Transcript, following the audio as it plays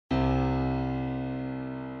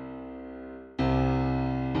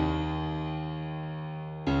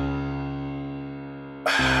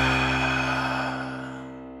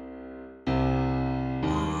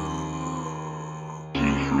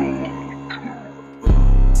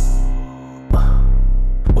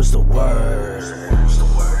What's the word?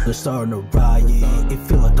 They're starting to riot, it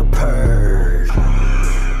feel like the purge.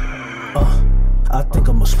 I think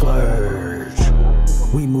I'ma splurge.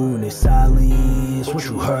 We moving in silence, what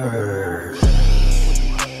you heard?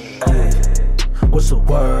 Ay, what's the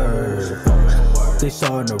word? They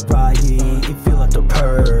starting to riot, it feel like the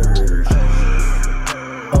purge.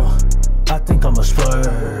 I think I'ma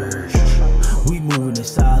splurge. We moving in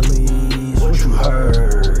silence, what you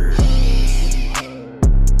heard?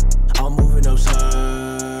 I'm moving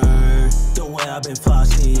absurd. The way I've been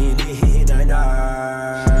flossing, it hitting a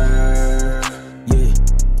nerve. Yeah,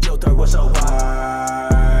 yo, third, what's a word?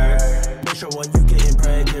 Make sure when you getting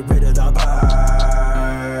bread, get rid of the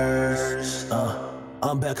birds.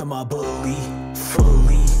 I'm back on my bully,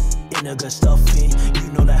 fully in a good stuffing.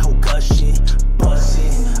 You know that whole gut shit,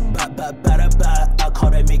 bustin'. Ba ba ba da ba, I call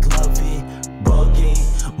that make loving, bugging,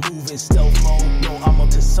 moving stealth mode. No, I'm up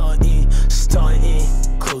to something, stunting.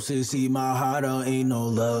 Close to see my heart, ain't no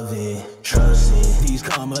loving, trusting. These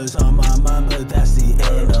commas on my mind, but that's the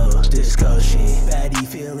end of discussion. Baddie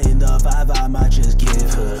feeling the vibe, I might just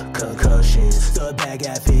give her concussions. The bag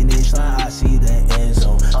at finish line, I see the end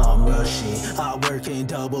zone, I'm rushing. I work in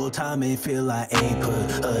double time and feel like ain't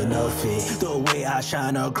put enough in. The way I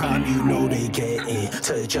shine a crime, you know they getting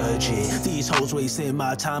to judge it. These hoes wasting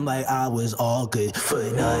my time like I was all good for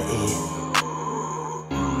nothing.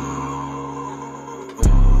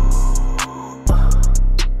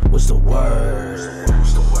 What's the word?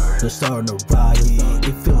 They're starting to riot,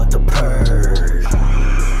 it feel like the purge.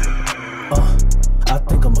 I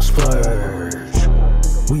think I'ma splurge.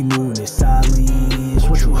 We moving in silence,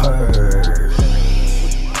 what you heard?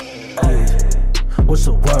 Ay, what's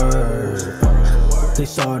the word? They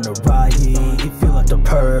starting to riot, it feel like the